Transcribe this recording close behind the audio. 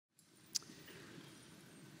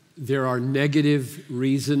There are negative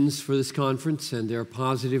reasons for this conference, and there are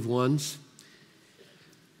positive ones.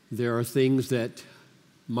 There are things that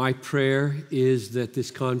my prayer is that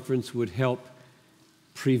this conference would help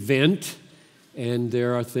prevent, and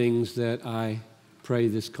there are things that I pray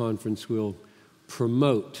this conference will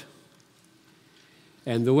promote.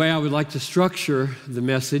 And the way I would like to structure the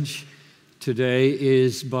message today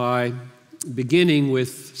is by beginning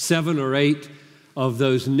with 7 or 8 of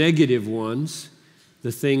those negative ones,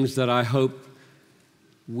 the things that I hope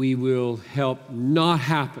we will help not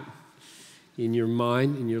happen in your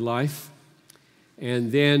mind, in your life,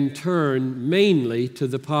 and then turn mainly to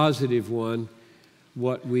the positive one,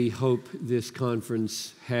 what we hope this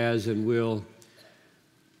conference has and will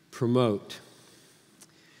promote.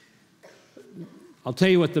 I'll tell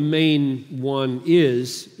you what the main one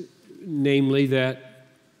is, namely that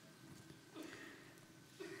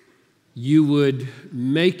you would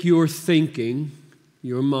make your thinking,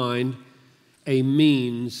 your mind, a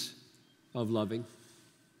means of loving.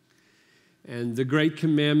 And the great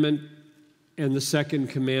commandment and the second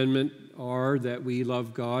commandment are that we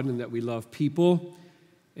love God and that we love people.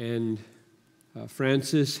 And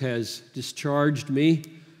Francis has discharged me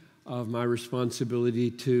of my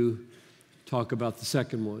responsibility to talk about the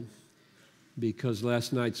second one, because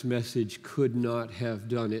last night's message could not have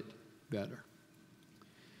done it better.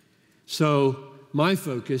 So my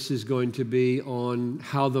focus is going to be on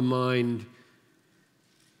how the mind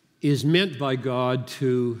is meant by God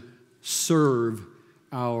to serve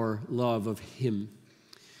our love of Him.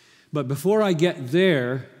 But before I get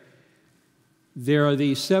there, there are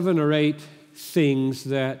these 7 or 8 things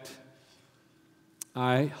that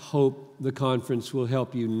I hope the conference will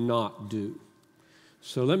help you not do.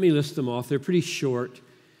 So let me list them off. They're pretty short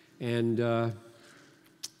and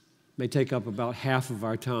may take up about half of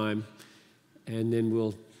our time, and then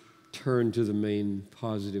we'll turn to the main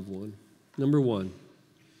positive one. Number 1,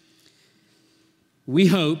 we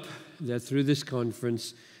hope that through this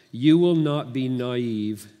conference you will not be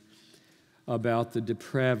naive about the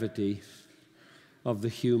depravity of the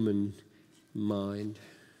human mind,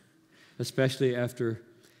 especially after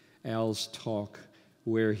Al's talk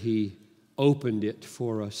where he opened it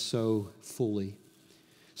for us so fully.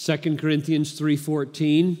 2 Corinthians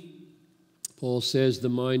 3:14, Paul says the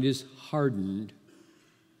mind is hardened.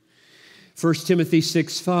 1 Timothy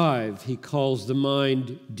 6:5, he calls the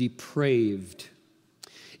mind depraved.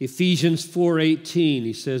 Ephesians 4:18,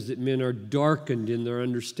 he says that men are darkened in their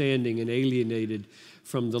understanding and alienated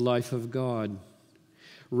from the life of God.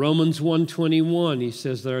 Romans 1:21, he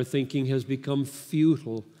says that our thinking has become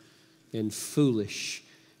futile and foolish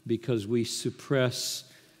because we suppress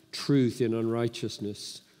truth in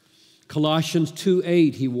unrighteousness. Colossians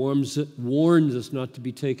 2:8, he warns us not to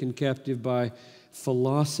be taken captive by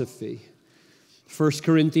philosophy. 1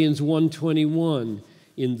 Corinthians 1:21,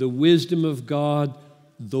 in the wisdom of God,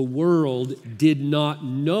 the world did not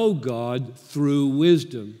know God through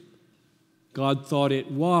wisdom. God thought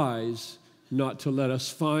it wise not to let us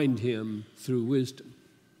find Him through wisdom.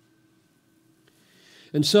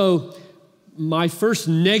 And so, my first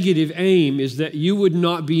negative aim is that you would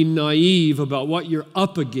not be naive about what you're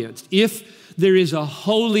up against. If there is a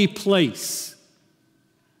holy place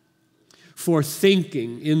for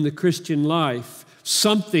thinking in the Christian life,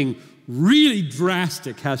 something really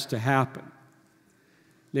drastic has to happen.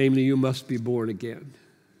 Namely, you must be born again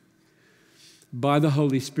by the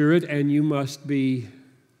Holy Spirit, and you must be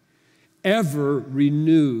ever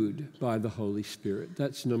renewed by the Holy Spirit.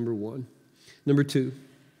 That's number 1. Number 2,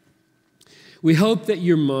 we hope that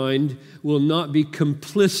your mind will not be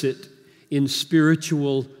complicit in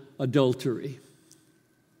spiritual adultery.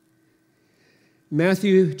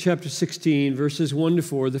 Matthew chapter 16, verses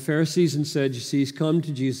 1-4, the Pharisees and Sadducees come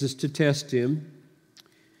to Jesus to test Him.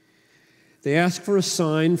 They ask for a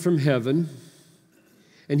sign from heaven,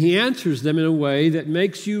 and He answers them in a way that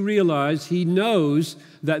makes you realize He knows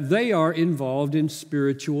that they are involved in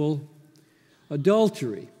spiritual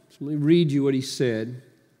adultery. So let me read you what He said.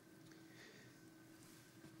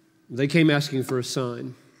 They came asking for a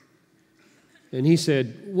sign. And He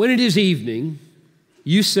said, when it is evening,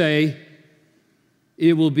 you say,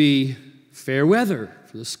 it will be fair weather,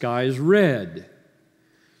 for the sky is red.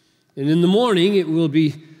 And in the morning, it will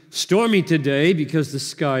be stormy today because the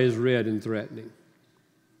sky is red and threatening.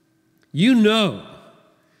 You know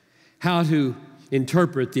how to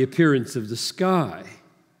interpret the appearance of the sky,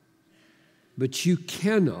 but you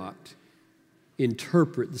cannot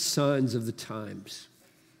interpret the signs of the times.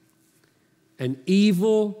 An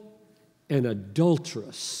evil and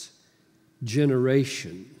adulterous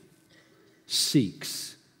generation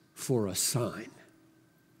seeks for a sign.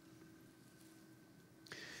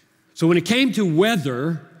 So when it came to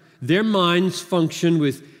weather, their minds functioned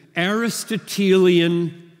with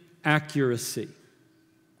Aristotelian accuracy.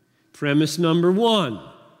 Premise number one: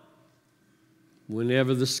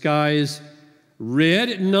 whenever the sky is red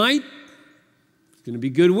at night, it's going to be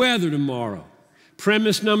good weather tomorrow.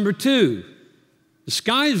 Premise number two: the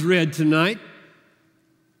sky is red tonight.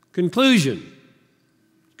 Conclusion: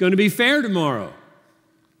 it's going to be fair tomorrow.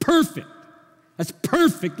 Perfect. That's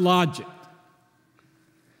perfect logic.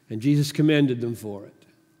 And Jesus commended them for it.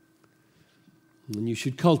 And you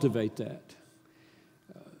should cultivate that.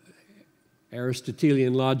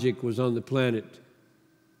 Aristotelian logic was on the planet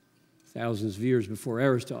thousands of years before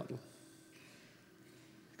Aristotle,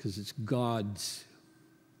 because it's God's.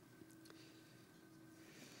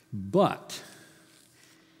 But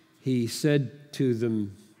he said to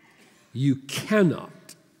them, you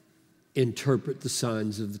cannot interpret the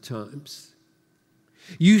signs of the times.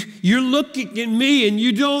 You're looking at me and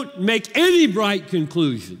you don't make any right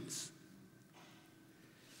conclusions.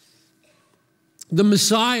 The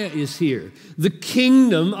Messiah is here. The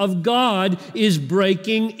kingdom of God is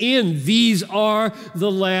breaking in. These are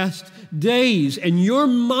the last days, and your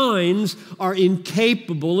minds are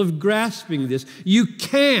incapable of grasping this. You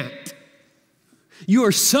can't. You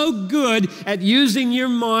are so good at using your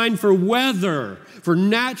mind for weather, for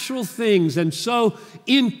natural things, and so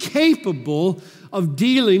incapable of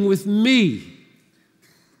dealing with me.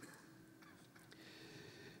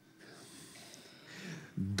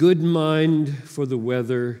 Good mind for the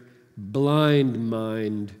weather, blind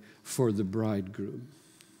mind for the bridegroom.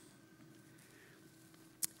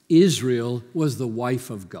 Israel was the wife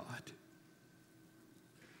of God.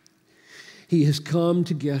 He has come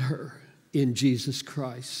to get her in Jesus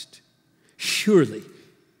Christ. Surely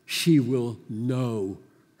she will know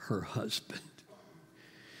her husband.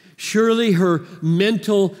 Surely her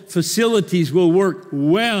mental facilities will work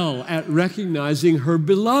well at recognizing her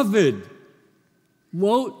beloved.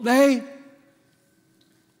 Won't they?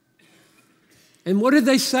 And what did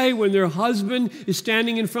they say when their husband is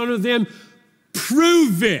standing in front of them?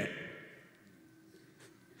 Prove it.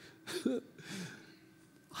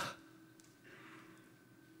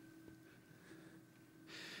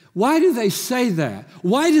 Why do they say that?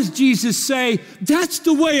 Why does Jesus say, that's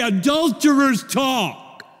the way adulterers talk?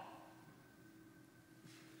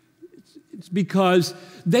 It's because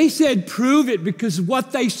they said prove it because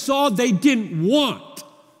what they saw they didn't want.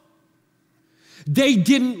 They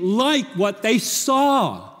didn't like what they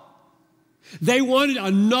saw. They wanted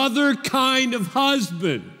another kind of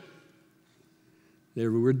husband. They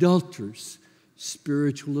were adulterers,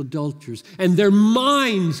 spiritual adulterers, and their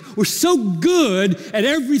minds were so good at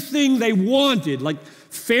everything they wanted, like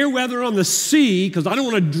fair weather on the sea, because I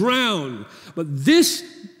don't want to drown. But this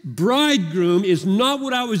bridegroom is not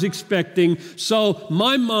what I was expecting, so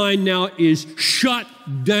my mind now is shut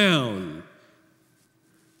down.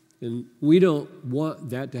 And we don't want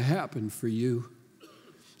that to happen for you.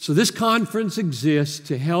 So this conference exists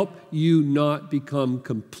to help you not become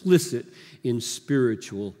complicit in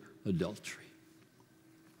spiritual adultery.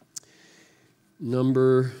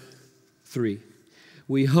 Number 3,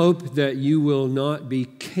 we hope that you will not be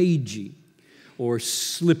cagey or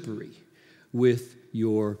slippery with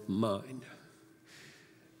your mind.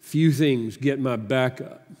 Few things get my back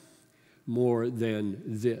up more than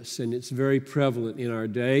this, and it's very prevalent in our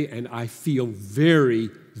day, and I feel very,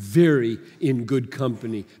 very in good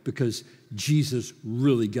company because Jesus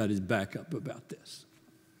really got his back up about this.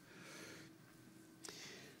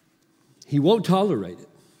 He won't tolerate it.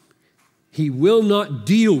 He will not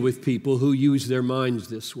deal with people who use their minds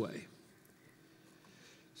this way.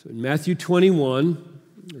 So in Matthew 21,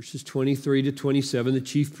 verses 23 to 27, the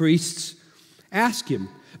chief priests ask him,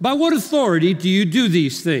 by what authority do you do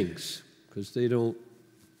these things? Because they don't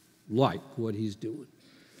like what he's doing.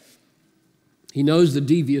 He knows the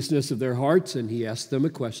deviousness of their hearts, and he asked them a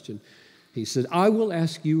question. He said, I will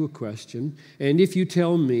ask you a question, and if you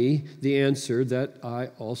tell me the answer, then I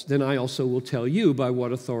also will tell you by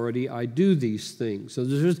what authority I do these things. So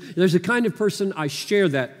there's a kind of person I share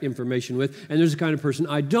that information with, and there's a kind of person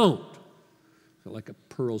I don't. Like a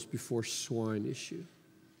pearls before swine issue.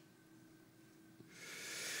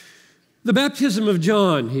 The baptism of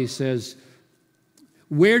John, he says,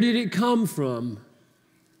 where did it come from?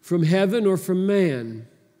 From heaven or from man?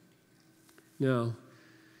 Now,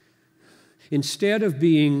 instead of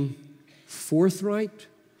being forthright,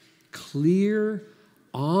 clear,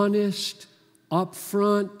 honest,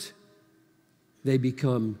 upfront, they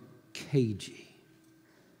become cagey,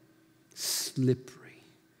 slippery,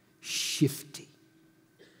 shifty.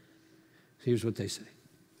 Here's what they say.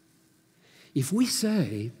 If we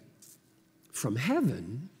say, from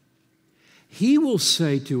heaven, he will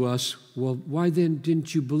say to us, well, why then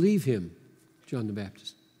didn't you believe him, John the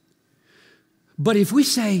Baptist? But if we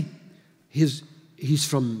say he's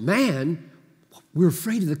from man, we're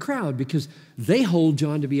afraid of the crowd because they hold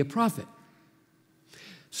John to be a prophet.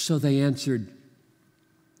 So they answered,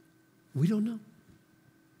 we don't know.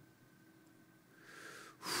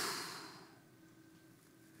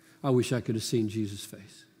 I wish I could have seen Jesus'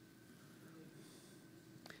 face.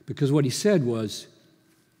 Because what he said was,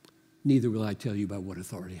 neither will I tell you by what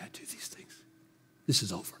authority I do these things. This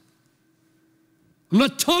is over. I'm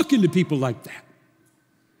not talking to people like that.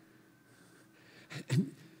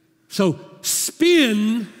 And so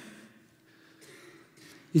spin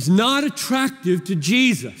is not attractive to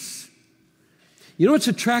Jesus. You know what's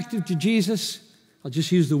attractive to Jesus? I'll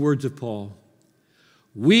just use the words of Paul.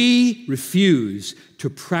 We refuse to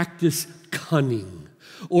practice cunning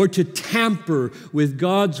or to tamper with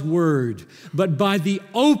God's word, but by the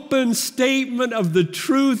open statement of the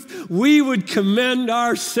truth, we would commend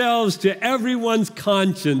ourselves to everyone's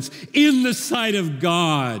conscience in the sight of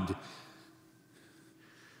God.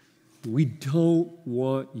 We don't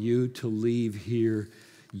want you to leave here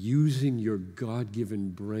using your God-given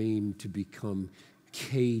brain to become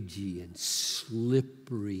cagey and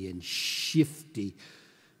slippery and shifty,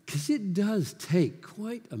 because it does take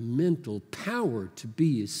quite a mental power to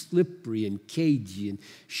be as slippery and cagey and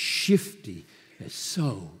shifty as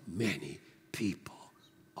so many people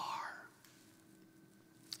are.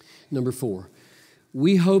 Number 4,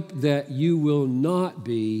 we hope that you will not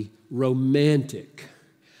be romantic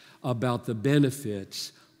about the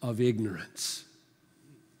benefits of ignorance.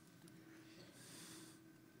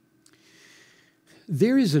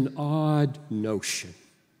 There is an odd notion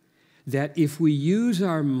that if we use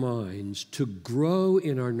our minds to grow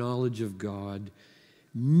in our knowledge of God,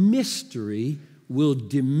 mystery will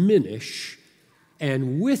diminish,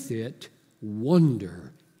 and with it,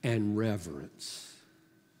 wonder and reverence.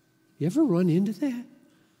 You ever run into that?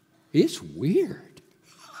 It's weird.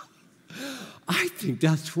 I think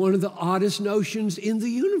that's one of the oddest notions in the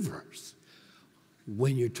universe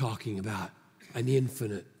when you're talking about an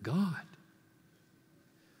infinite God.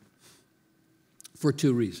 For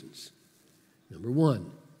 2 reasons. Number 1,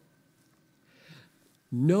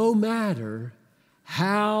 no matter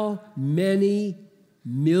how many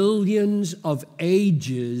millions of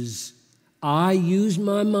ages I use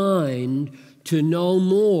my mind to know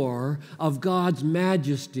more of God's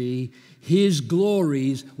majesty, His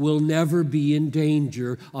glories will never be in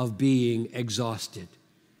danger of being exhausted.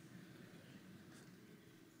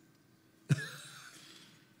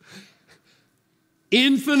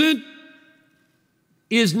 Infinite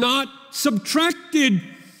is not subtracted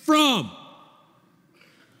from.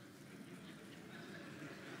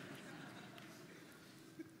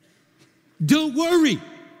 Don't worry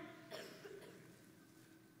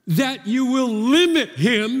that you will limit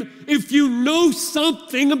him if you know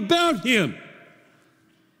something about him.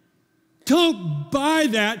 Don't buy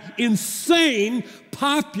that insane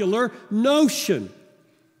popular notion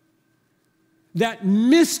that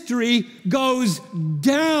mystery goes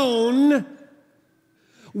down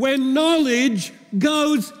when knowledge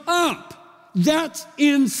goes up. That's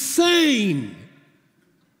insane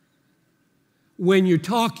when you're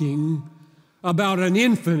talking about an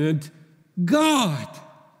infinite God.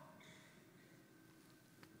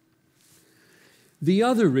 The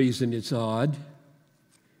other reason it's odd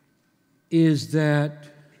is that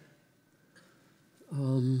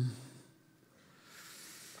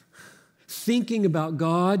thinking about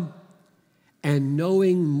God and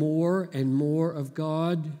knowing more and more of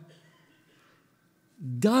God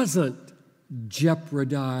doesn't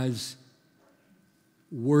jeopardize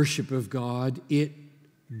worship of God. It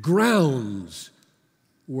grounds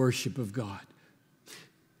worship of God.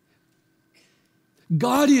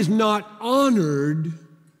 God is not honored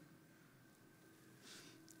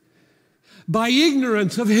by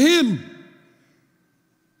ignorance of Him,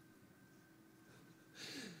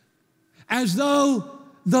 as though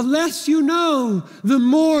the less you know, the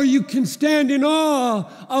more you can stand in awe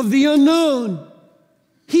of the unknown.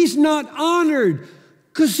 He's not honored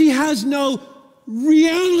because He has no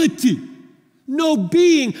reality, no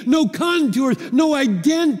being, no contours, no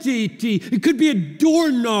identity. It could be a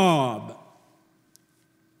doorknob.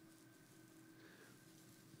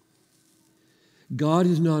 God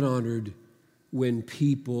is not honored when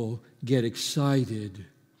people get excited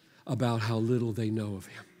about how little they know of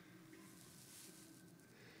Him.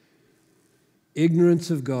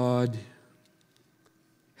 Ignorance of God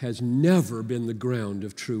has never been the ground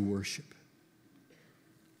of true worship.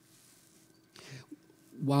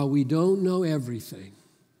 While we don't know everything,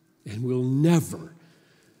 and we'll never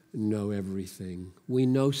know everything. We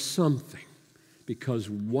know something because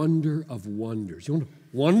wonder of wonders. You want to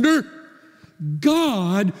wonder?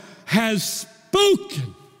 God has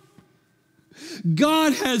spoken.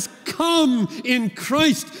 God has come in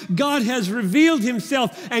Christ. God has revealed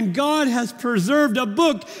himself, and God has preserved a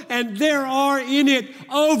book, and there are in it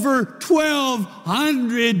over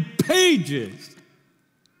 1,200 pages.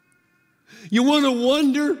 You want to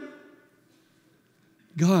wonder?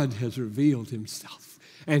 God has revealed himself,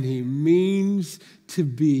 and he means to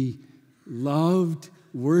be loved,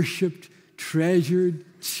 worshiped, treasured,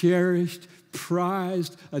 cherished,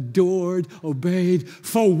 prized, adored, obeyed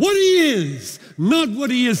for what he is, not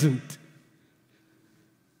what he isn't.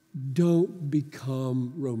 Don't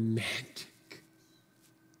become romantic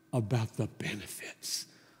about the benefits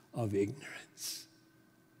of ignorance.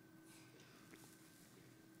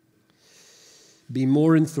 Be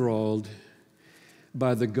more enthralled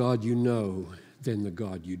by the God you know than the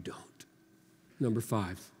God you don't. Number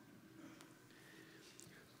 5.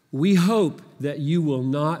 We hope that you will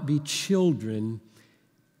not be children.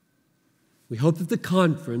 We hope that the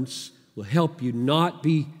conference will help you not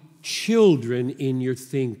be children in your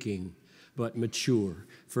thinking, but mature.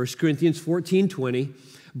 1 Corinthians 14:20,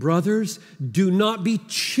 brothers, do not be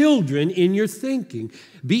children in your thinking.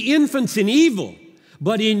 Be infants in evil,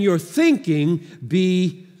 but in your thinking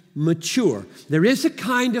be mature. There is a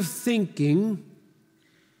kind of thinking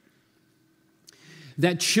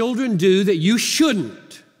that children do that you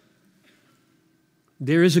shouldn't.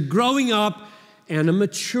 There is a growing up and a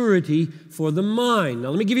maturity for the mind. Now,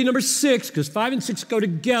 let me give you number 6, because 5 and 6 go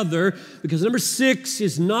together, because number 6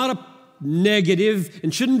 is not a negative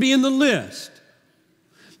and shouldn't be in the list.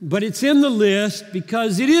 But it's in the list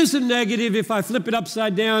because it is a negative if I flip it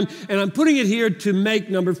upside down, and I'm putting it here to make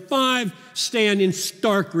number 5 stand in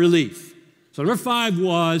stark relief. So number 5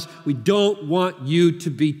 was, we don't want you to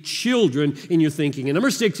be children in your thinking. And number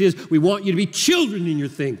 6 is, we want you to be children in your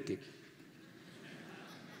thinking.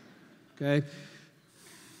 Okay?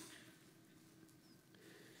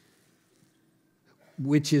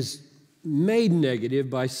 Which is made negative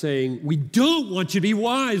by saying, we don't want you to be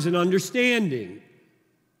wise and understanding,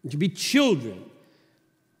 to be children.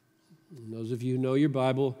 And those of you who know your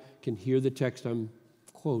Bible can hear the text I'm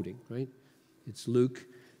quoting, right? It's Luke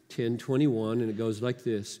 10:21, and it goes like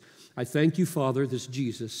this. I thank you, Father, this is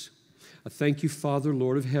Jesus. I thank you, Father,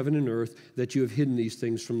 Lord of heaven and earth, that you have hidden these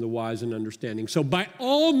things from the wise and understanding. So by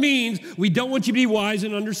all means, we don't want you to be wise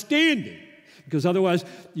and understanding, because otherwise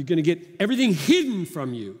you're going to get everything hidden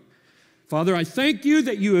from you. Father, I thank you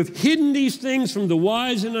that you have hidden these things from the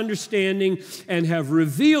wise and understanding and have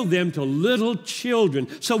revealed them to little children.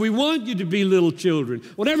 So we want you to be little children.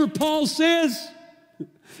 Whatever Paul says,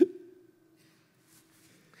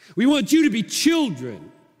 we want you to be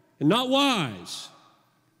children and not wise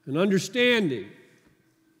and understanding.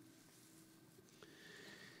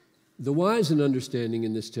 The wise and understanding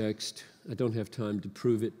in this text, I don't have time to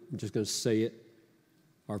prove it, I'm just going to say it,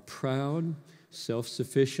 are proud,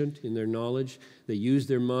 self-sufficient in their knowledge. They use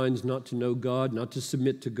their minds not to know God, not to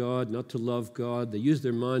submit to God, not to love God. They use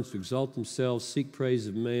their minds to exalt themselves, seek praise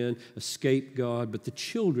of man, escape God. But the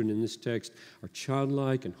children in this text are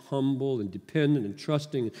childlike and humble and dependent and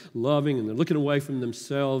trusting and loving, and they're looking away from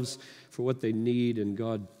themselves for what they need, and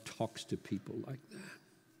God talks to people like that.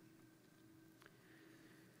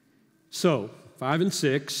 So, 5 and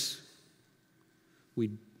 6,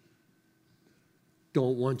 we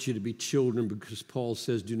don't want you to be children because Paul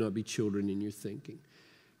says, do not be children in your thinking.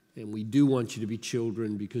 And we do want you to be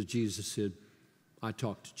children because Jesus said, I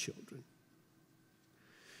talk to children.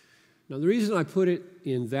 Now, the reason I put it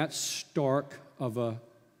in that stark of a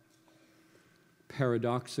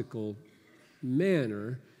paradoxical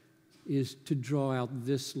manner is to draw out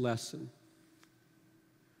this lesson.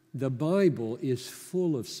 The Bible is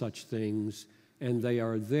full of such things, and they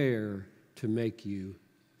are there to make you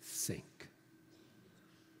think.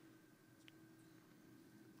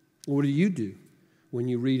 What do when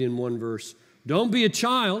you read in one verse, don't be a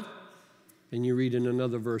child, and you read in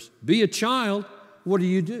another verse, be a child? What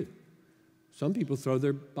do? Some people throw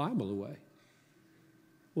their Bible away.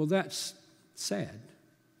 Well, that's sad.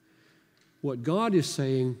 What God is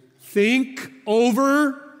saying, think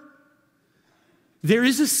over. There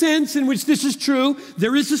is a sense in which this is true.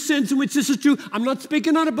 There is a sense in which this is true. I'm not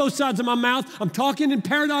speaking out of both sides of my mouth. I'm talking in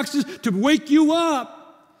paradoxes to wake you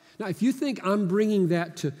up. Now, if you think I'm bringing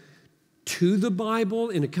that to the Bible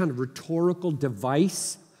in a kind of rhetorical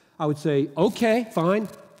device, I would say, okay, fine,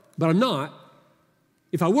 but I'm not.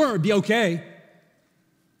 If I were, it'd be okay.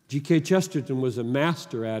 G.K. Chesterton was a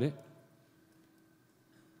master at it.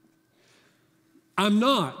 I'm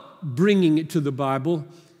not bringing it to the Bible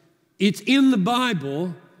It's in the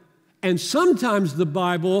Bible, and sometimes the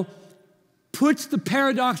Bible puts the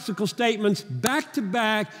paradoxical statements back to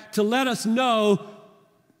back to let us know,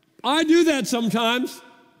 I do that sometimes.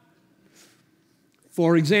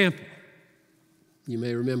 For example, you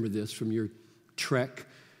may remember this from your trek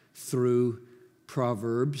through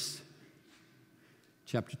Proverbs,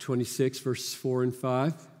 chapter 26, verses 4 and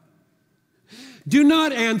 5. Do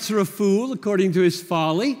not answer a fool according to his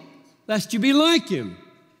folly, lest you be like him.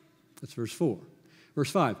 That's verse 4. Verse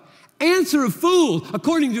 5. Answer a fool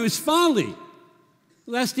according to his folly,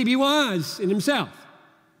 lest he be wise in himself.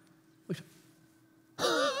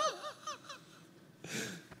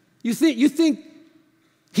 You think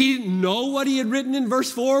he didn't know what he had written in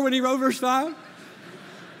verse 4 when he wrote verse 5?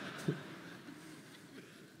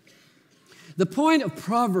 The point of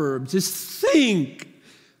Proverbs is think.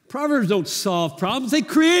 Proverbs don't solve problems, they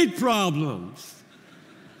create problems.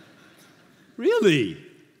 Really.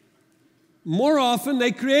 More often,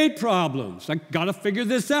 they create problems. I got to figure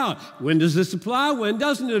this out. When does this apply? When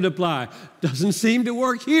doesn't it apply? Doesn't seem to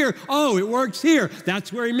work here. Oh, it works here.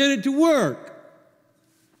 That's where he meant it to work.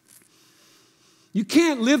 You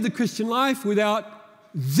can't live the Christian life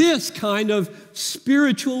without this kind of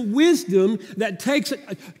spiritual wisdom that takes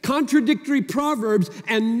contradictory proverbs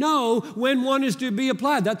and know when one is to be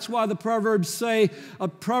applied. That's why the Proverbs say a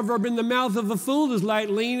proverb in the mouth of a fool is like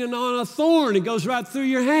leaning on a thorn. It goes right through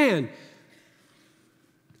your hand.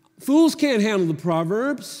 Fools can't handle the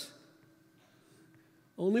Proverbs.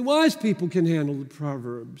 Only wise people can handle the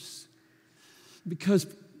Proverbs. Because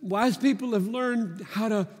wise people have learned how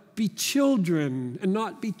to be children and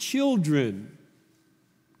not be children.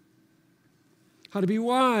 How to be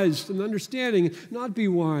wise and understanding, not be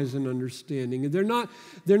wise and understanding. And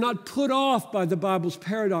they're not put off by the Bible's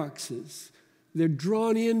paradoxes. They're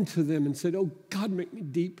drawn into them and said, oh, God, make me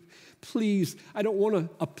deep. Please, I don't want to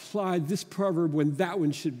apply this proverb when that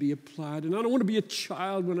one should be applied. And I don't want to be a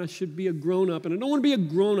child when I should be a grown-up. And I don't want to be a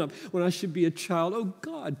grown-up when I should be a child. Oh,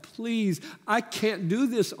 God, please, I can't do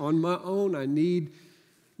this on my own. I need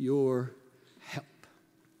your help.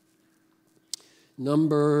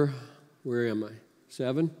 Where am I?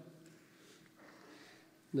 7?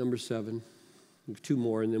 Number 7. We have 2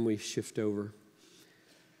 more, and then we shift over.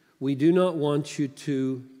 We do not want you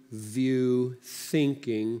to view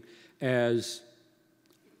thinking as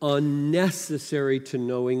unnecessary to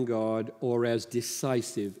knowing God or as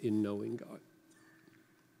decisive in knowing God.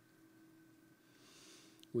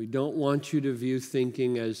 We don't want you to view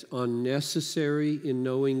thinking as unnecessary in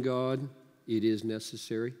knowing God. It is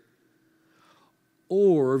necessary.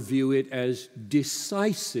 Or view it as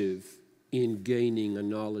decisive in gaining a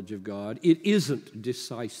knowledge of God. It isn't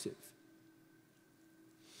decisive.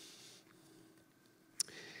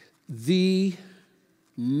 The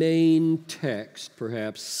main text,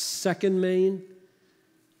 perhaps second main,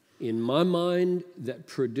 in my mind that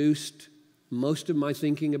produced most of my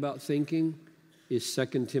thinking about thinking is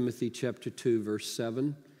 2 Timothy chapter 2, verse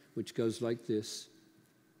 7, which goes like this.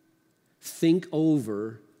 Think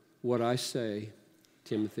over what I say,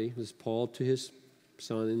 Timothy. This is Paul to his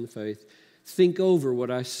son in the faith. Think over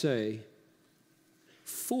what I say,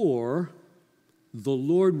 for the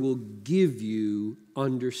Lord will give you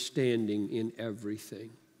understanding in everything.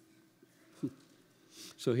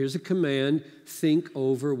 So here's a command, think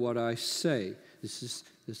over what I say. This,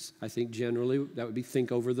 I think generally that would be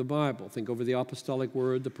think over the Bible. Think over the apostolic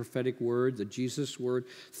word, the prophetic word, the Jesus word.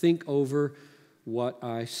 Think over what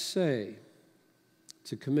I say.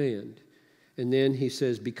 It's a command. And then he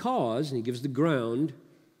says, because, and he gives the ground,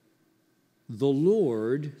 the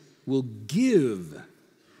Lord will give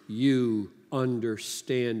you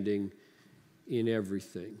understanding in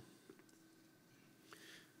everything.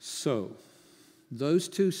 So, those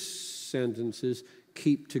 2 sentences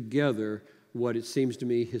keep together what it seems to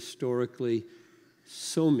me historically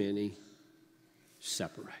so many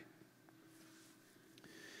separate.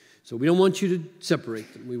 So we don't want you to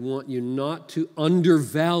separate them. We want you not to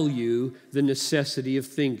undervalue the necessity of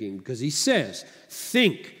thinking, because he says,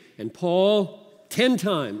 think. And Paul, 10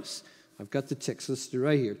 times, I've got the text listed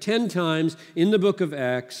right here, 10 times in the book of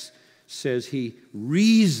Acts says he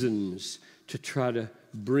reasons to try to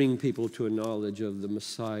bring people to a knowledge of the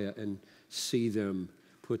Messiah and see them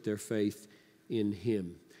put their faith in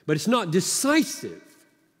him. But it's not decisive.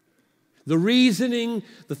 The reasoning,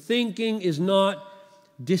 the thinking is not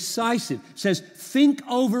decisive. It says, think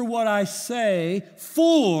over what I say,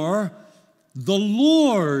 for the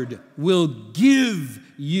Lord will give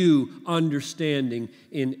you understanding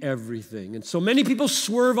in everything. And so many people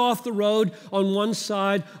swerve off the road on one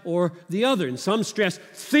side or the other. And some stress,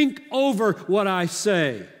 think over what I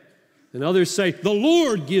say. And others say, the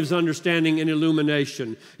Lord gives understanding and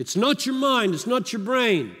illumination. It's not your mind, it's not your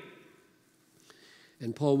brain.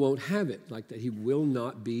 And Paul won't have it like that. He will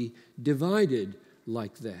not be divided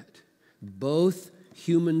like that. Both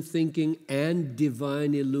human thinking and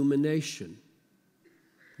divine illumination.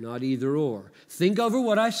 Not either or. Think over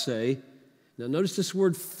what I say. Now notice this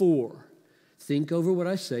word for. Think over what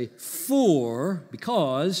I say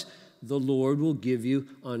because the Lord will give you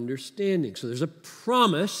understanding. So there's a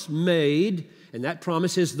promise made, and that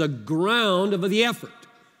promise is the ground of the effort.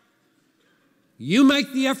 You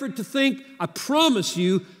make the effort to think, I promise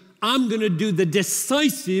you, I'm going to do the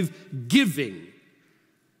decisive giving.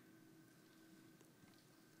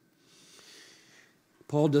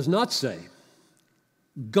 Paul does not say,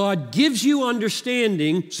 God gives you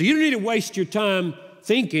understanding, so you don't need to waste your time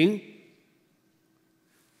thinking.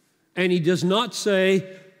 And he does not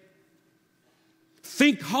say,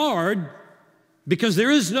 think hard, because there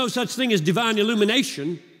is no such thing as divine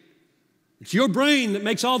illumination. It's your brain that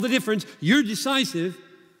makes all the difference. You're decisive.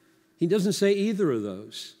 He doesn't say either of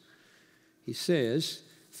those. He says,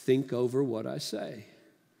 think over what I say,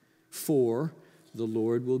 for the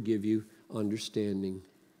Lord will give you understanding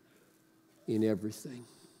in everything.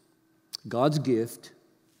 God's gift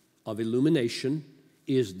of illumination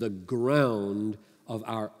is the ground of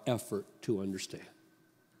our effort to understand,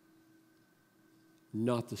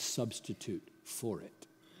 not the substitute for it.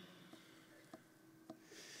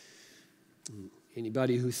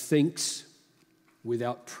 Anybody who thinks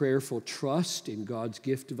without prayerful trust in God's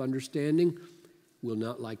gift of understanding will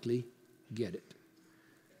not likely get it.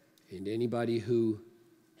 And anybody who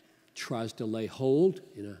tries to lay hold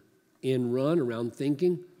in an end run around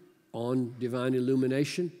thinking on divine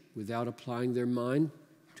illumination without applying their mind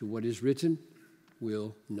to what is written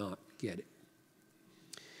will not get it.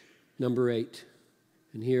 Number 8,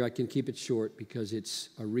 and here I can keep it short because it's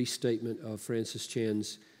a restatement of Francis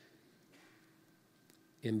Chan's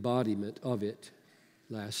embodiment of it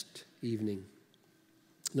last evening.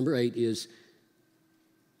 Number 8 is,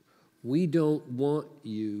 we don't want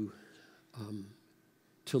you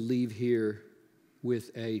to leave here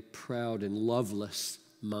with a proud and loveless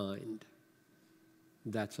mind.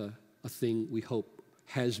 That's a thing we hope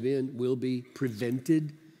has been, will be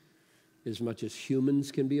prevented as much as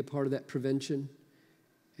humans can be a part of that prevention.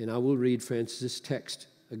 And I will read Francis' text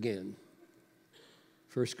again.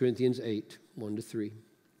 1 Corinthians 8, 1-3.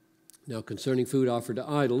 Now, concerning food offered to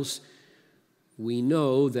idols, we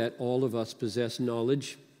know that all of us possess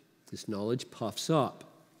knowledge. This knowledge puffs up,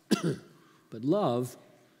 but love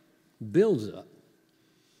builds up.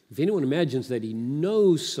 If anyone imagines that he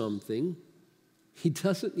knows something, he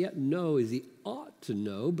doesn't yet know as he ought to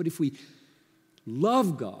know. But if we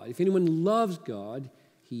love God, if anyone loves God,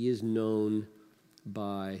 he is known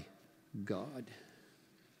by God.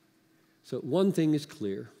 So one thing is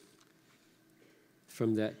clear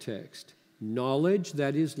from that text. Knowledge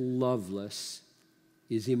that is loveless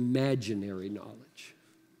is imaginary knowledge.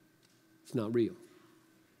 It's not real.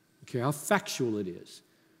 I don't care how factual it is.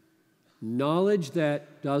 Knowledge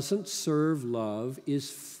that doesn't serve love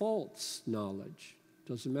is false knowledge.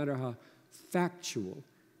 Doesn't matter how factual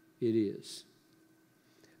it is.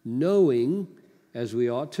 Knowing, as we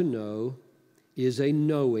ought to know, is a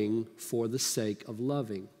knowing for the sake of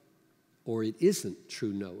loving, or it isn't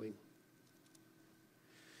true knowing.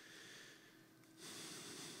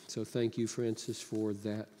 So thank you, Francis, for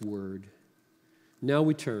that word. Now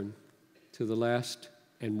we turn to the last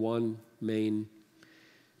and one main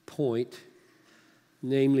point,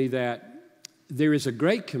 namely that there is a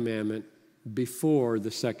great commandment before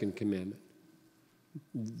the second commandment.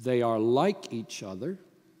 They are like each other.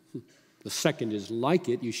 The second is like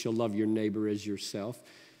it. You shall love your neighbor as yourself,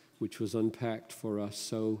 which was unpacked for us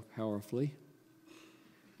so powerfully.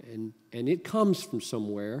 And it comes from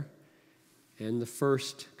somewhere. And the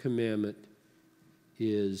first commandment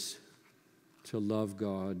is to love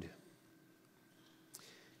God.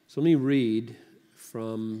 So let me read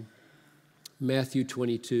from Matthew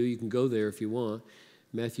 22. You can go there if you want.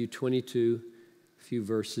 Matthew 22, a few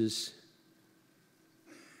verses.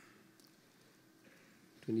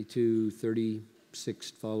 22,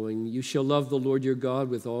 36 following. You shall love the Lord your God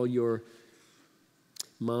with all your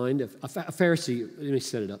mind. A Pharisee, let me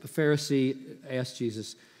set it up. A Pharisee asked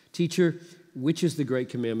Jesus, "Teacher, which is the great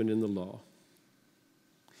commandment in the law?"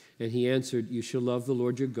 And he answered, "You shall love the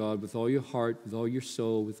Lord your God with all your heart, with all your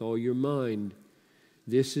soul, with all your mind.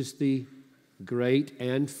 This is the great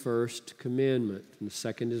and first commandment. And the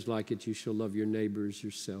second is like it, you shall love your neighbor as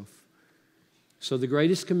yourself." So the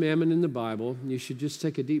greatest commandment in the Bible, you should just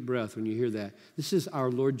take a deep breath when you hear that. This is our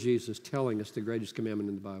Lord Jesus telling us the greatest commandment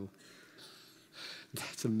in the Bible.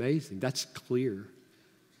 That's amazing. That's clear.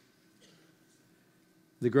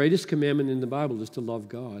 The greatest commandment in the Bible is to love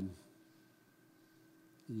God.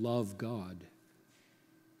 Love God.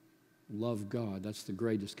 Love God. That's the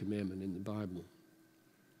greatest commandment in the Bible.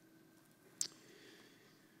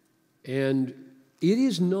 And it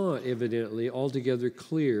is not, evidently, altogether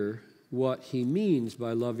clear what he means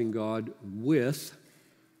by loving God with.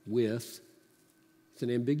 It's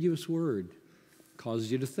an ambiguous word. It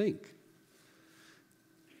causes you to think.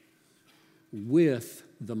 With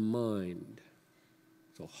the mind.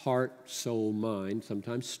 So heart, soul, mind,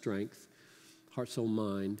 sometimes strength. Heart, soul,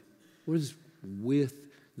 mind. What does with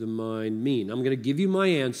the mind mean? I'm going to give you my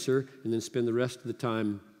answer and then spend the rest of the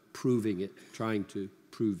time proving it, trying to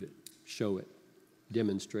prove it, show it,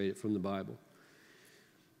 demonstrate it from the Bible.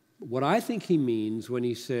 What I think he means when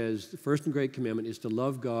he says the first and great commandment is to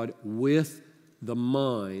love God with the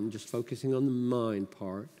mind, just focusing on the mind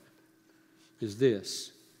part, is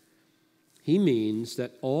this. He means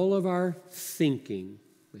that all of our thinking,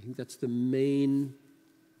 I think that's the main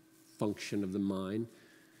function of the mind,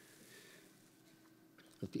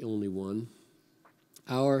 not the only one,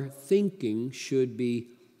 our thinking should be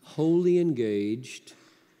wholly engaged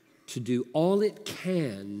to do all it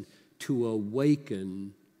can to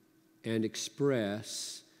awaken and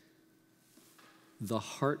express the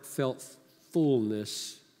heartfelt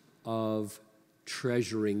fullness of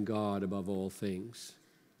treasuring God above all things.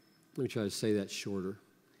 Let me try to say that shorter.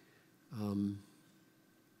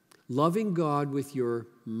 Loving God with your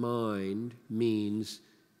mind means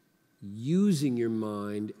using your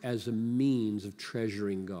mind as a means of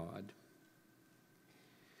treasuring God.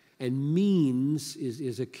 And means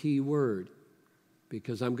is a key word,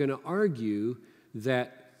 because I'm going to argue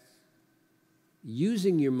that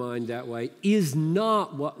using your mind that way is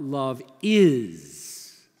not what love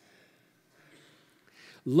is.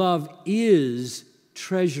 Love is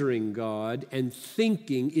treasuring God, and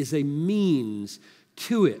thinking is a means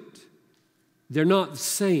to it. They're not the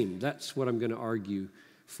same. That's what I'm going to argue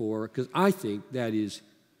for, because I think that is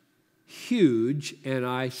huge, and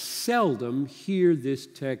I seldom hear this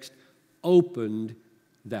text opened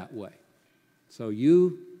that way. So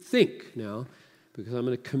you think now, because I'm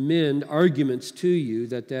going to commend arguments to you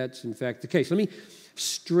that that's in fact the case. Let me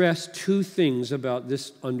stress two things about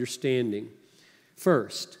this understanding.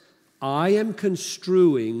 First, I am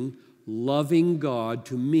construing loving God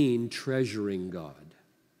to mean treasuring God.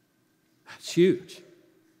 That's huge.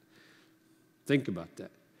 Think about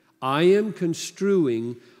that. I am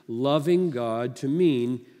construing loving God to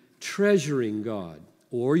mean treasuring God.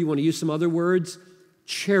 Or you want to use some other words?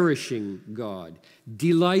 Cherishing God,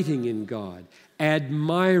 delighting in God,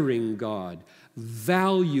 admiring God,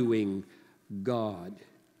 valuing God.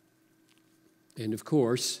 And of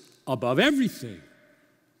course, above everything.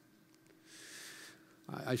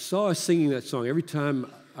 I saw us singing that song. Every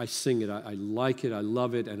time I sing it, I like it, I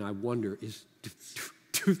love it, and I wonder,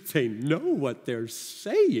 do they know what they're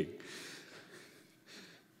saying?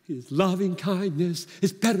 His loving kindness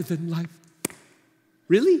is better than life.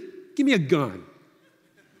 Really? Give me a gun.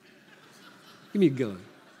 Give me a gun.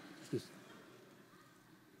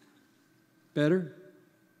 Better?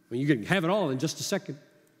 I mean, you can have it all in just a second.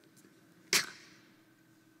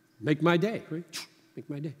 Make my day, right? Make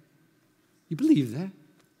my day. You believe that?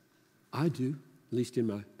 I do, at least in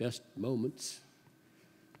my best moments.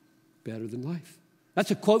 Better than life.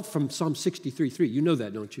 That's a quote from Psalm 63:3. You know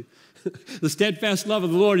that, don't you? The steadfast love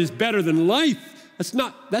of the Lord is better than life. That's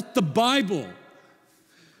the Bible.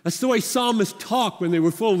 That's the way psalmists talk when they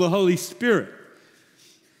were full of the Holy Spirit.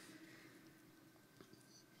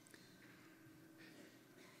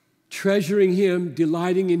 Treasuring Him,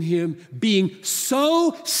 delighting in Him, being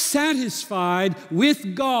so satisfied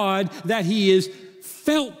with God that He is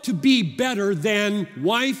felt to be better than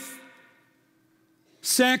wife,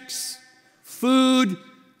 sex, food,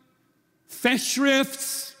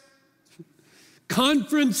 Festschrifts,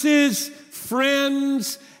 conferences,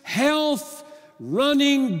 friends, health,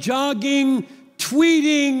 running, jogging,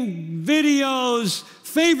 tweeting, videos,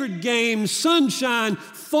 favorite games, sunshine,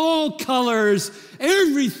 fall colors.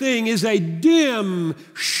 Everything is a dim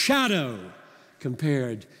shadow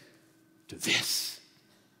compared to this,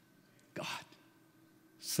 God.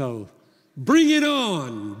 So bring it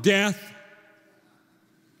on, death.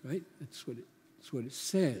 Right? That's what it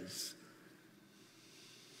says.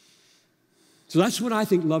 So that's what I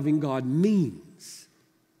think loving God means.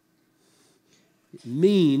 It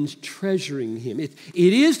means treasuring Him. It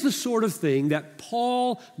is the sort of thing that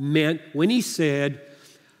Paul meant when he said,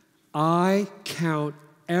 I count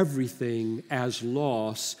everything as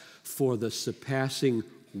loss for the surpassing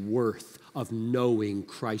worth of knowing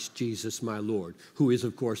Christ Jesus my Lord, who is,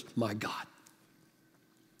 of course, my God.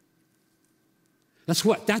 That's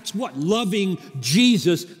what loving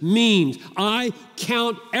Jesus means. I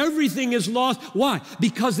count everything as lost. Why?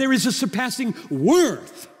 Because there is a surpassing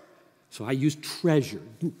worth. So I use treasure.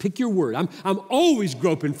 Pick your word. I'm always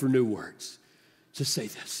groping for new words to say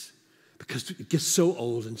this, because it gets so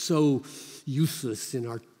old and so useless in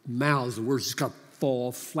our mouths. The words just kind of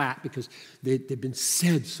fall flat because they've been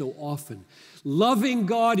said so often. Loving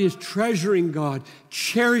God is treasuring God,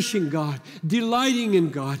 cherishing God, delighting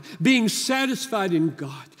in God, being satisfied in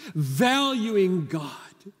God, valuing God.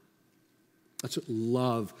 That's what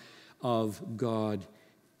love of God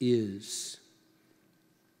is.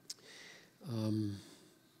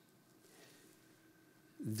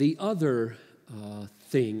 The other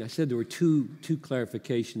thing, I said there were two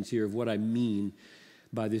clarifications here of what I mean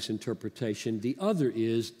by this interpretation. The other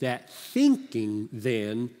is that thinking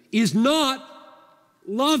then is not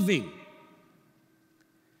loving.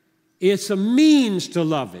 It's a means to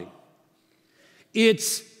loving.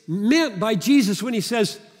 It's meant by Jesus when he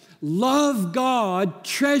says, love God,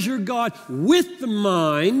 treasure God with the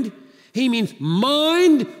mind. He means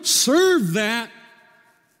mind, serve that.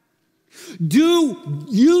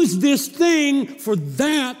 Use this thing for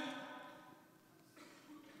that.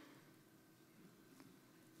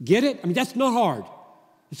 Get it? I mean, that's not hard.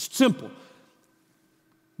 It's simple.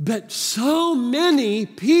 But so many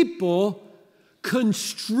people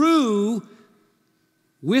construe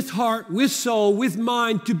with heart, with soul, with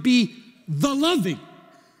mind to be the loving.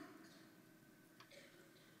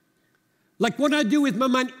 Like what I do with my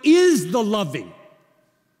mind is the loving.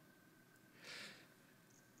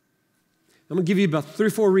 I'm going to give you about 3 or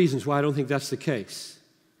 4 reasons why I don't think that's the case.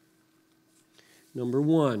 Number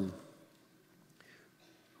one,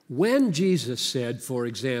 when Jesus said, for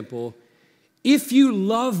example, if you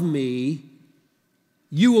love me,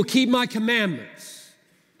 you will keep my commandments.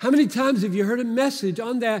 How many times have you heard a message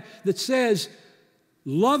on that says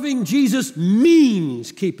loving Jesus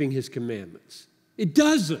means keeping his commandments? It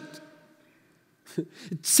doesn't.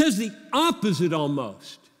 It says the opposite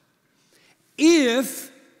almost.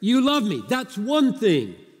 If you love me, that's one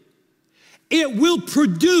thing. It will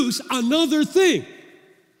produce another thing,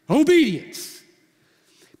 obedience.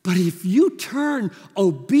 But if you turn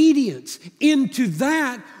obedience into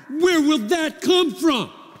that, where will that come from?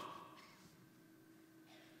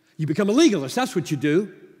 You become a legalist, that's what you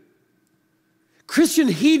do. Christian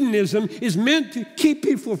hedonism is meant to keep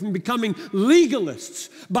people from becoming legalists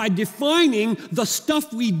by defining the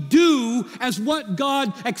stuff we do as what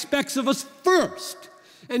God expects of us first.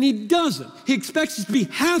 And he doesn't. He expects us to be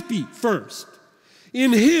happy first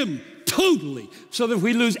in him totally, so that if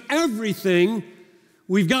we lose everything,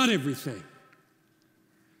 we've got everything.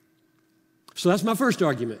 So that's my first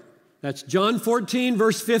argument. That's John 14,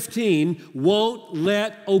 verse 15. Won't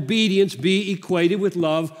let obedience be equated with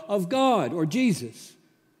love of God or Jesus.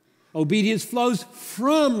 Obedience flows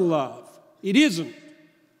from love. It isn't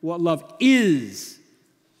what love is.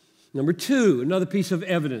 Number 2, another piece of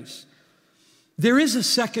evidence. There is a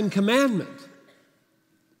second commandment.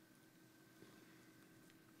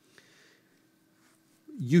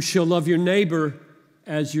 You shall love your neighbor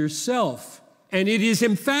as yourself. And it is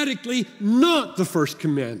emphatically not the first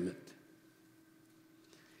commandment.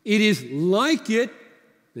 It is like it,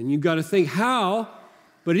 then you've got to think how,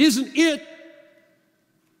 but it isn't it.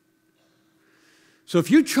 So if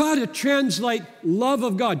you try to translate love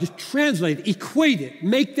of God, just translate it, equate it,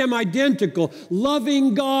 make them identical,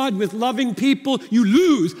 loving God with loving people, you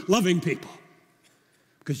lose loving people.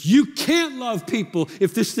 Because you can't love people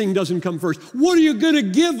if this thing doesn't come first. What are you going to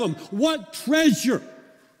give them? What treasure?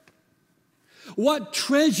 What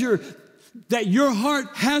treasure that your heart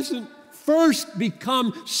hasn't first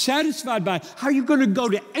become satisfied by? How are you going to go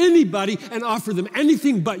to anybody and offer them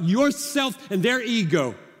anything but yourself and their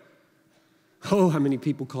ego? Oh, how many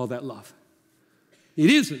people call that love?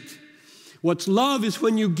 It isn't. What's love is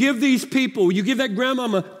when you give these people, you give that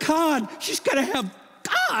grandmama God, she's got to have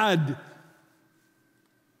God.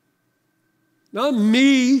 Not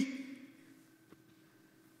me.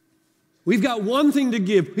 We've got one thing to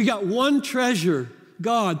give. We've got one treasure,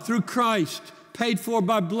 God, through Christ, paid for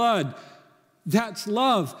by blood. That's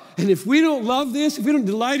love. And if we don't love this, if we don't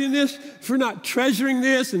delight in this, if we're not treasuring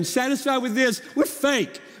this and satisfied with this, we're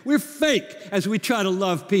fake. We're fake as we try to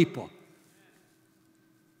love people.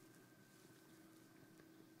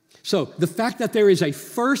 So the fact that there is a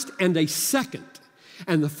first and a second,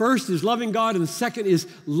 and the first is loving God and the second is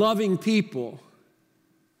loving people,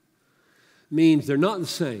 means they're not the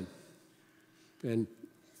same. And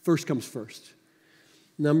first comes first.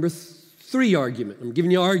 Number 3 arguments. I'm giving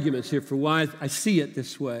you arguments here for why I see it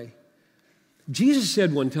this way. Jesus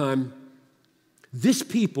said one time, "This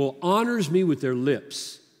people honors me with their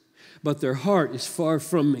lips, but their heart is far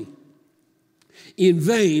from me. In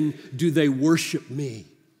vain do they worship me."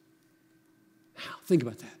 Now, think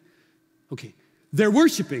about that. Okay, they're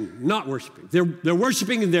worshiping, not worshiping. They're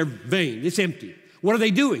worshiping and they're vain. It's empty. What are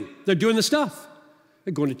they doing? They're doing the stuff.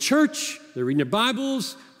 They're going to church. They're reading their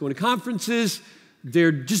Bibles, going to conferences.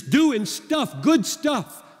 They're just doing stuff, good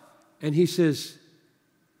stuff. And he says,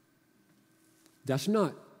 that's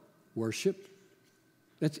not worship.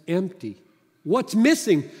 That's empty. What's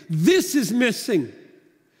missing? This is missing.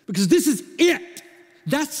 Because this is it.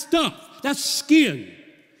 That's stuff. That's skin.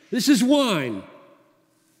 This is wine.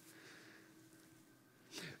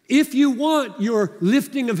 If you want your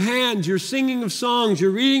lifting of hands, your singing of songs,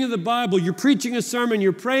 your reading of the Bible, your preaching a sermon,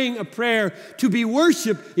 your praying a prayer to be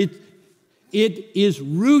worship, it is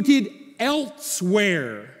rooted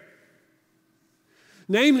elsewhere,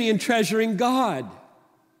 namely in treasuring God.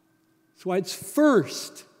 That's why it's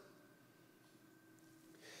first.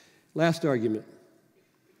 Last argument.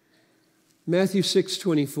 Matthew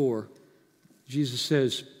 6:24. Jesus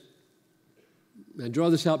says, I draw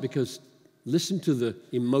this out because listen to the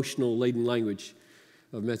emotional laden language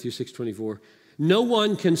of Matthew 6:24. No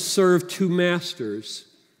one can serve 2 masters.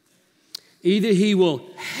 Either he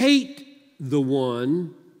will hate the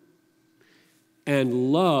one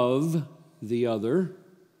and love the other,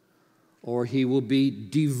 or he will be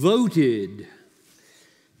devoted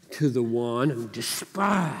to the one and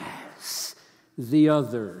despise the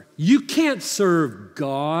other. You can't serve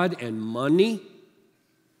God and money.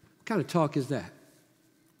 What kind of talk is that?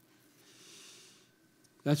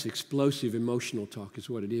 That's explosive emotional talk is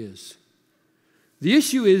what it is. The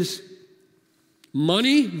issue is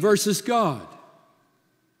money versus God.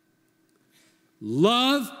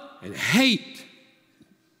 Love and hate.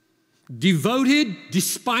 Devoted,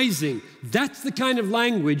 despising. That's the kind of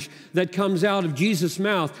language that comes out of Jesus'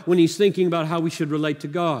 mouth when he's thinking about how we should relate to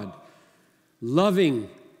God. Loving,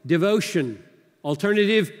 devotion,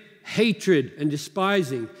 alternative, hatred and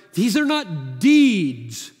despising. These are not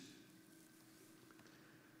deeds.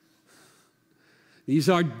 These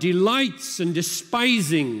are delights and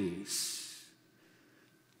despisings.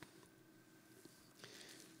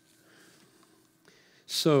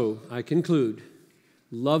 So, I conclude,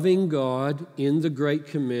 loving God in the Great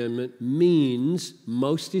Commandment means,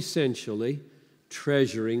 most essentially,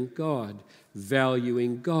 treasuring God,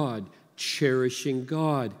 valuing God, cherishing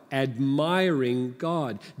God, admiring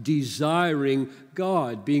God, desiring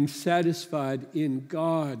God, being satisfied in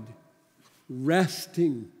God,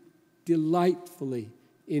 resting delightfully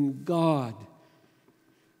in God.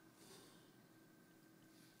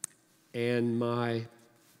 And my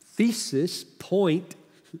thesis point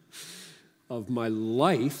of my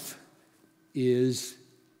life is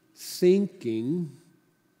thinking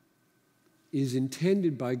is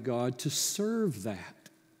intended by God to serve that.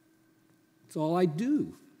 That's all I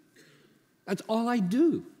do. That's all I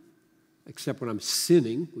do. Except when I'm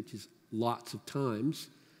sinning, which is lots of times.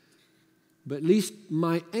 But at least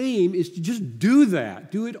my aim is to just do that.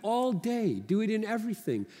 Do it all day. Do it in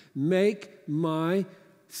everything. Make my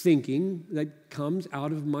thinking that comes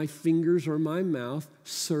out of my fingers or my mouth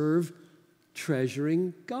serve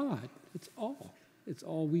treasuring God. It's all. It's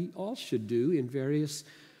all we all should do in various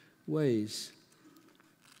ways.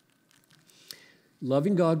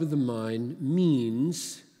 Loving God with the mind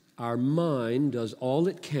means our mind does all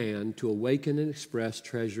it can to awaken and express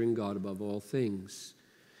treasuring God above all things.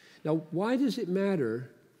 Now, why does it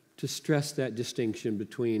matter to stress that distinction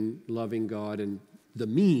between loving God and the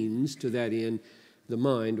means to that end, the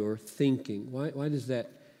mind or thinking? Why does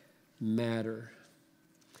that matter?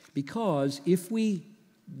 Because if we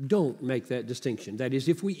don't make that distinction, that is,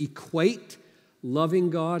 if we equate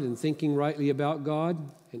loving God and thinking rightly about God,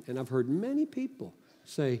 and I've heard many people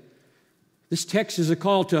say, this text is a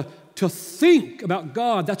call to think about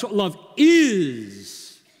God. That's what love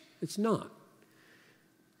is. It's not.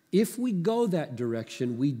 If we go that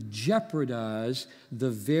direction, we jeopardize the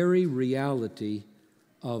very reality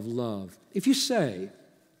of love. If you say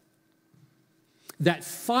that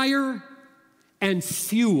fire and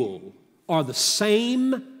fuel are the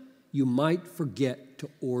same, you might forget to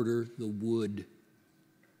order the wood.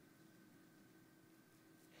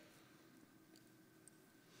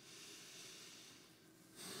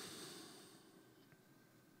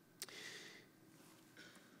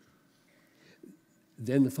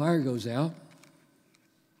 Then the fire goes out.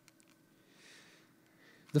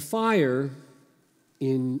 The fire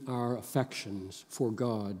in our affections for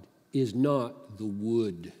God is not the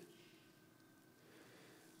wood.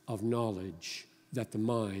 of knowledge that the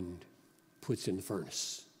mind puts in the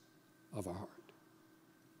furnace of our heart.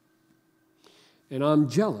 And I'm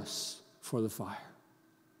jealous for the fire.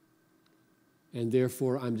 And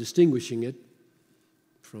therefore, I'm distinguishing it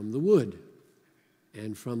from the wood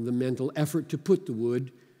and from the mental effort to put the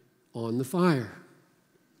wood on the fire.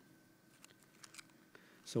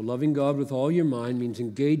 So loving God with all your mind means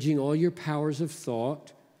engaging all your powers of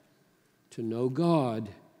thought to know God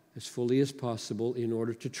as fully as possible in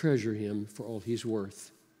order to treasure Him for all He's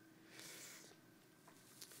worth.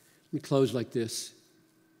 Let me close like this.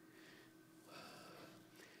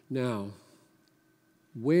 Now,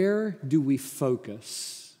 where do we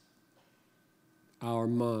focus our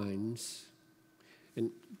minds?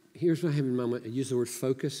 And here's what I have in mind. I use the word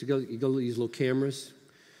focus. You go to these little cameras,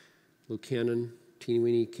 little Canon,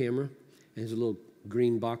 teeny-weeny camera, and there's a little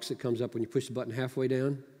green box that comes up when you push the button halfway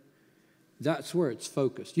down. That's where it's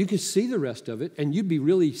focused. You can see the rest of it, and you'd be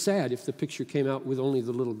really sad if the picture came out with only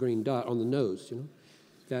the little green dot on the nose, you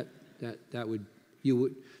know. You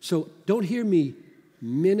would. So don't hear me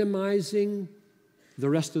minimizing the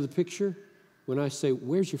rest of the picture when I say,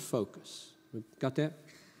 where's your focus? Got that?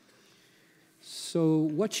 So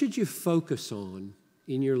what should you focus on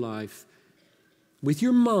in your life with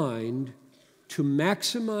your mind to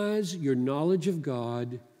maximize your knowledge of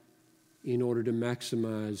God in order to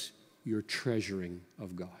maximize your treasuring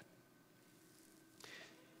of God?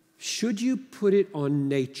 Should you put it on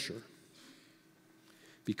nature?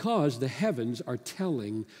 Because the heavens are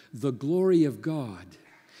telling the glory of God.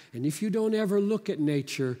 And if you don't ever look at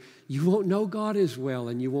nature, you won't know God as well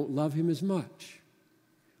and you won't love Him as much.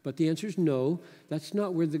 But the answer is no. That's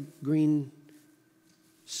not where the green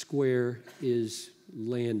square is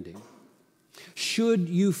landing. Should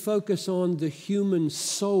you focus on the human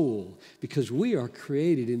soul? Because we are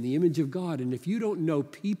created in the image of God. And if you don't know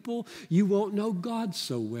people, you won't know God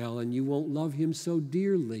so well and you won't love Him so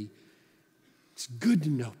dearly. It's good to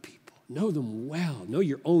know people. Know them well. Know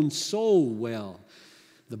your own soul well.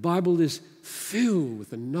 The Bible is filled with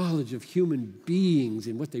the knowledge of human beings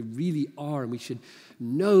and what they really are, and we should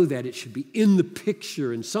know that. It should be in the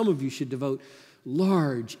picture, and some of you should devote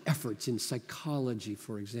large efforts in psychology,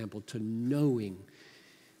 for example, to knowing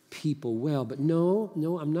people well. But no,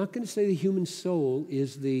 I'm not going to say the human soul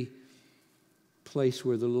is the place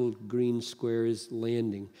where the little green square is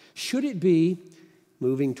landing. Should it be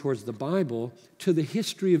moving towards the Bible to the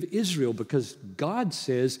history of Israel? Because God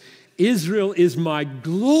says, Israel is my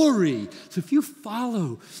glory. So if you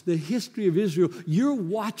follow the history of Israel, you're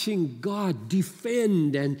watching God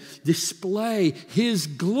defend and display His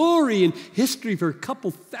glory in history for a couple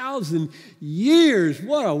thousand years.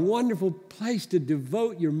 What a wonderful place to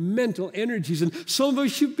devote your mental energies. And some of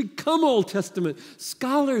us should become Old Testament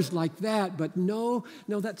scholars like that. But no,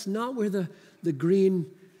 that's not where the green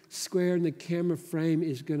square in the camera frame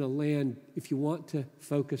is going to land if you want to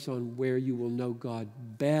focus on where you will know God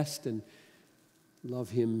best and love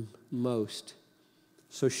Him most.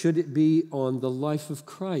 So should it be on the life of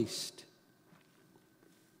Christ?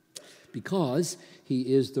 Because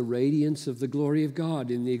He is the radiance of the glory of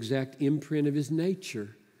God in the exact imprint of His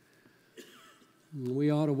nature.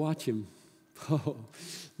 We ought to watch Him. Oh,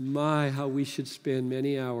 my, how we should spend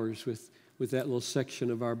many hours with that little section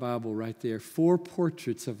of our Bible right there. 4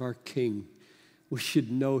 portraits of our King. We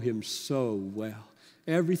should know Him so well.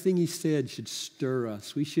 Everything He said should stir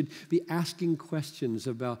us. We should be asking questions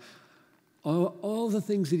about all the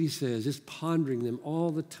things that He says, just pondering them all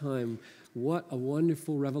the time. What a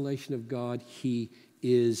wonderful revelation of God He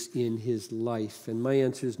is in His life. And my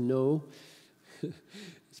answer is no.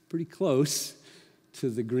 It's pretty close to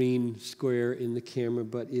the green square in the camera,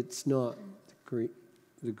 but it's not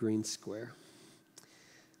the green square.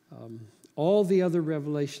 All the other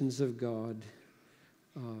revelations of God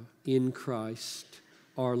in Christ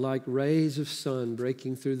are like rays of sun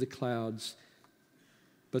breaking through the clouds.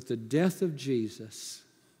 But the death of Jesus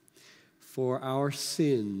for our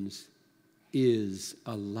sins is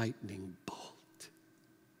a lightning bolt.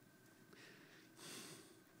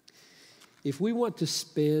 If we want to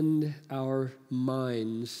spend our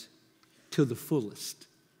minds to the fullest,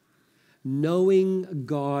 knowing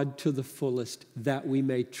God to the fullest, that we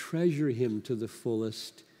may treasure Him to the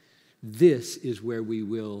fullest, this is where we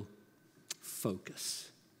will focus.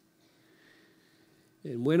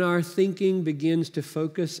 And when our thinking begins to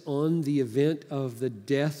focus on the event of the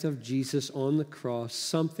death of Jesus on the cross,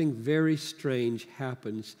 something very strange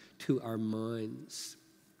happens to our minds.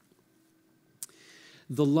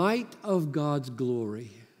 The light of God's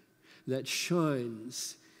glory that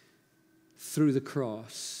shines through the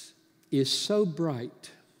cross is so bright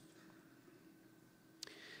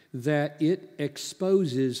that it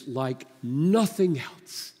exposes like nothing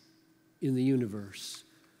else in the universe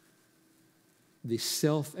the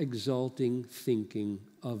self-exalting thinking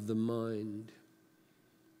of the mind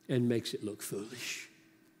and makes it look foolish.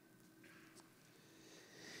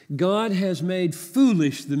 God has made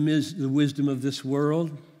foolish the wisdom of this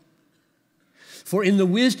world. For in the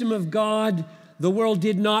wisdom of God, the world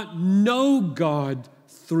did not know God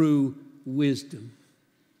through wisdom.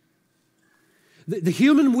 The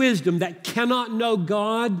human wisdom that cannot know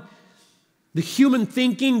God, the human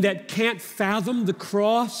thinking that can't fathom the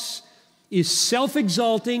cross, is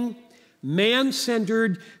self-exalting,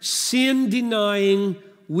 man-centered, sin-denying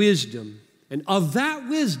wisdom. And of that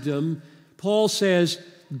wisdom, Paul says,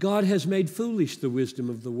 God has made foolish the wisdom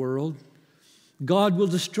of the world. God will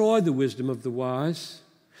destroy the wisdom of the wise.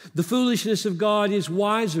 The foolishness of God is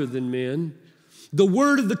wiser than men. The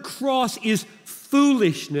word of the cross is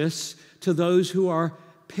foolishness to those who are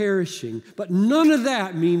perishing. But none of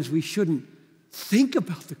that means we shouldn't think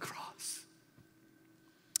about the cross.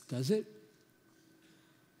 Does it?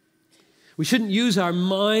 We shouldn't use our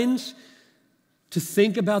minds to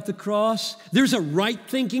think about the cross. There's a right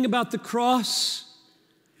thinking about the cross.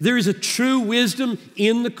 There is a true wisdom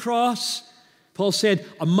in the cross. Paul said,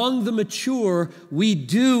 among the mature, we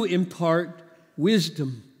do impart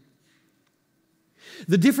wisdom.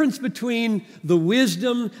 The difference between the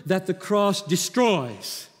wisdom that the cross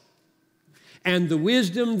destroys and the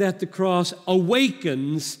wisdom that the cross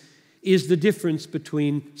awakens is the difference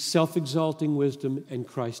between self-exalting wisdom and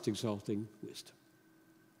Christ-exalting wisdom.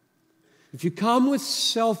 If you come with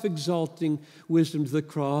self-exalting wisdom to the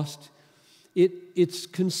cross, it's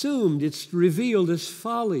consumed, it's revealed as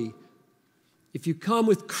folly. If you come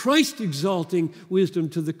with Christ-exalting wisdom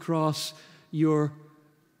to the cross, your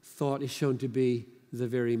thought is shown to be the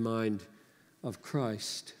very mind of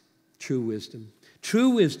Christ. True wisdom. True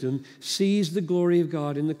wisdom sees the glory of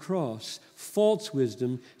God in the cross. False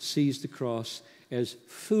wisdom sees the cross as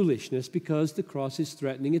foolishness because the cross is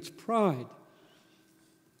threatening its pride.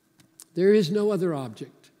 There is no other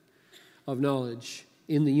object of knowledge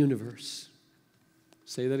in the universe.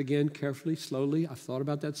 Say that again carefully, slowly. I've thought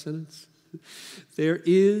about that sentence. There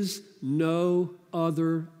is no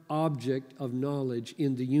other object of knowledge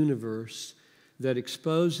in the universe that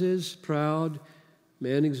exposes proud,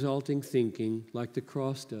 man-exalting thinking like the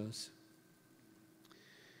cross does.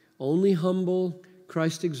 Only humble,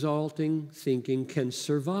 Christ-exalting thinking can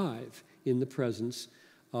survive in the presence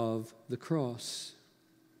of the cross.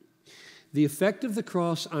 The effect of the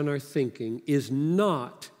cross on our thinking is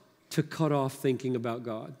not to cut off thinking about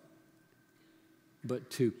God, but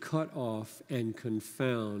to cut off and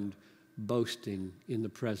confound boasting in the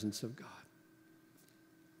presence of God.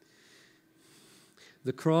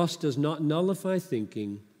 The cross does not nullify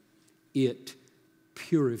thinking, it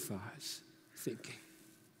purifies thinking.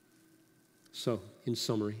 So, in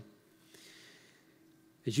summary,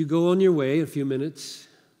 as you go on your way in a few minutes,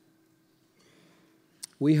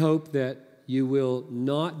 we hope that you will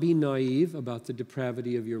not be naive about the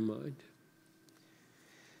depravity of your mind,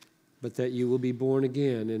 but that you will be born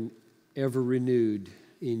again and ever renewed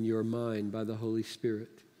in your mind by the Holy Spirit.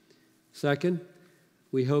 Second,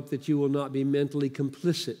 we hope that you will not be mentally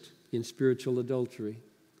complicit in spiritual adultery.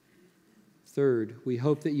 Third, we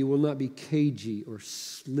hope that you will not be cagey or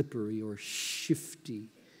slippery or shifty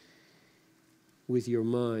with your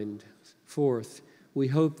mind. Fourth, we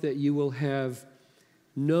hope that you will have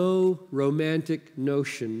no romantic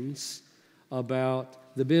notions about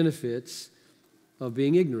the benefits of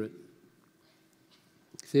being ignorant.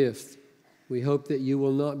 Fifth, we hope that you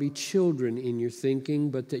will not be children in your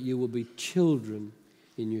thinking, but that you will be children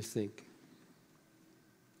in your thinking.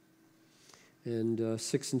 And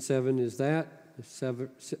 6 and 7 is that. 5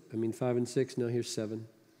 and 6, now here's 7.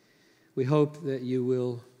 We hope that you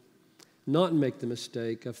will not make the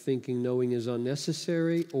mistake of thinking knowing is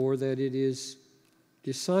unnecessary or that it is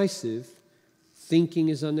decisive. Thinking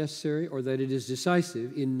is unnecessary or that it is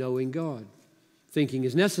decisive in knowing God. Thinking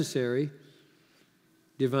is necessary.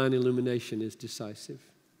 Divine illumination is decisive.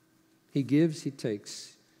 He gives, He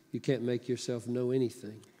takes. You can't make yourself know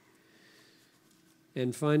anything.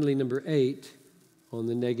 And finally, number 8, on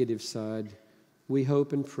the negative side, we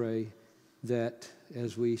hope and pray that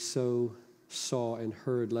as we so saw and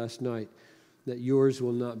heard last night, that yours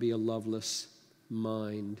will not be a loveless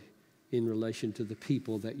mind in relation to the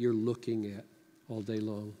people that you're looking at all day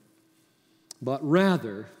long. But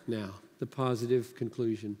rather, now, the positive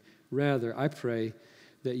conclusion, rather, I pray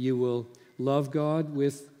that you will love God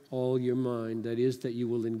with all your mind. That is, that you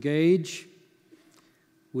will engage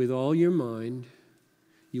with all your mind.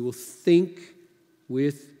 You will think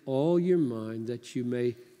with all your mind, that you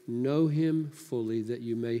may know him fully, that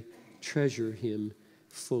you may treasure him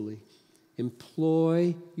fully.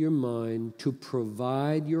 Employ your mind to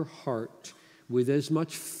provide your heart with as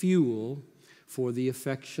much fuel for the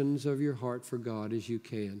affections of your heart for God as you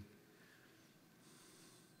can.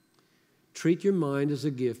 Treat your mind as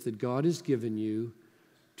a gift that God has given you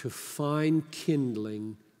to find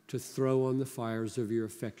kindling to throw on the fires of your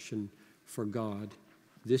affection for God.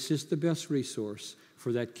 This is the best resource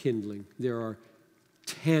for that kindling. There are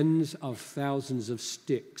tens of thousands of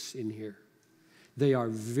sticks in here. They are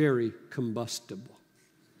very combustible.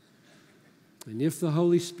 And if the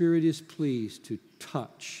Holy Spirit is pleased to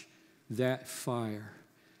touch that fire,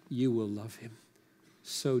 you will love him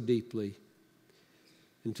so deeply.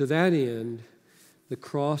 And to that end, the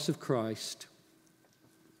cross of Christ,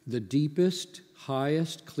 the deepest,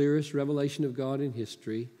 highest, clearest revelation of God in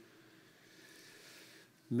history,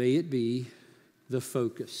 may it be the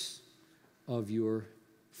focus of your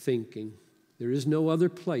thinking. There is no other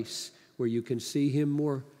place where you can see him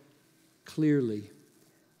more clearly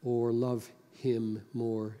or love him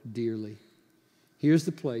more dearly. Here's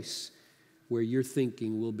the place where your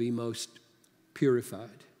thinking will be most purified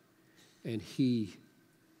and he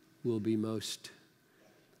will be most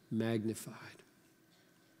magnified.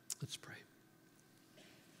 Let's pray.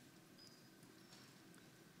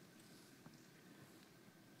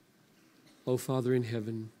 Oh, Father in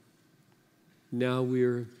heaven, now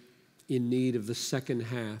we're in need of the second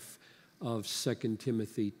half of 2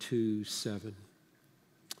 Timothy 2:7.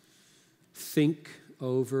 Think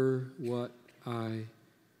over what I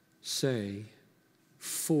say,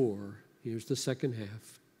 for, here's the second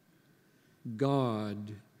half,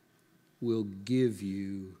 God will give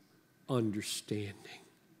you understanding.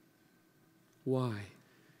 Why?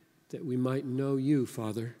 That we might know you,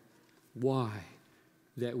 Father. Why?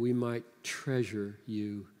 That we might treasure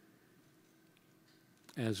you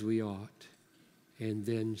as we ought, and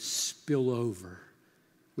then spill over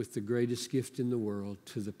with the greatest gift in the world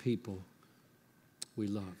to the people we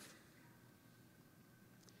love.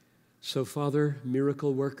 So, Father,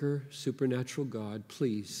 miracle worker, supernatural God,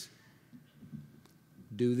 please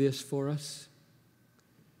do this for us.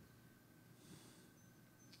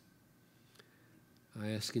 I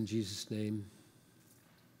ask in Jesus' name,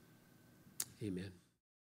 amen.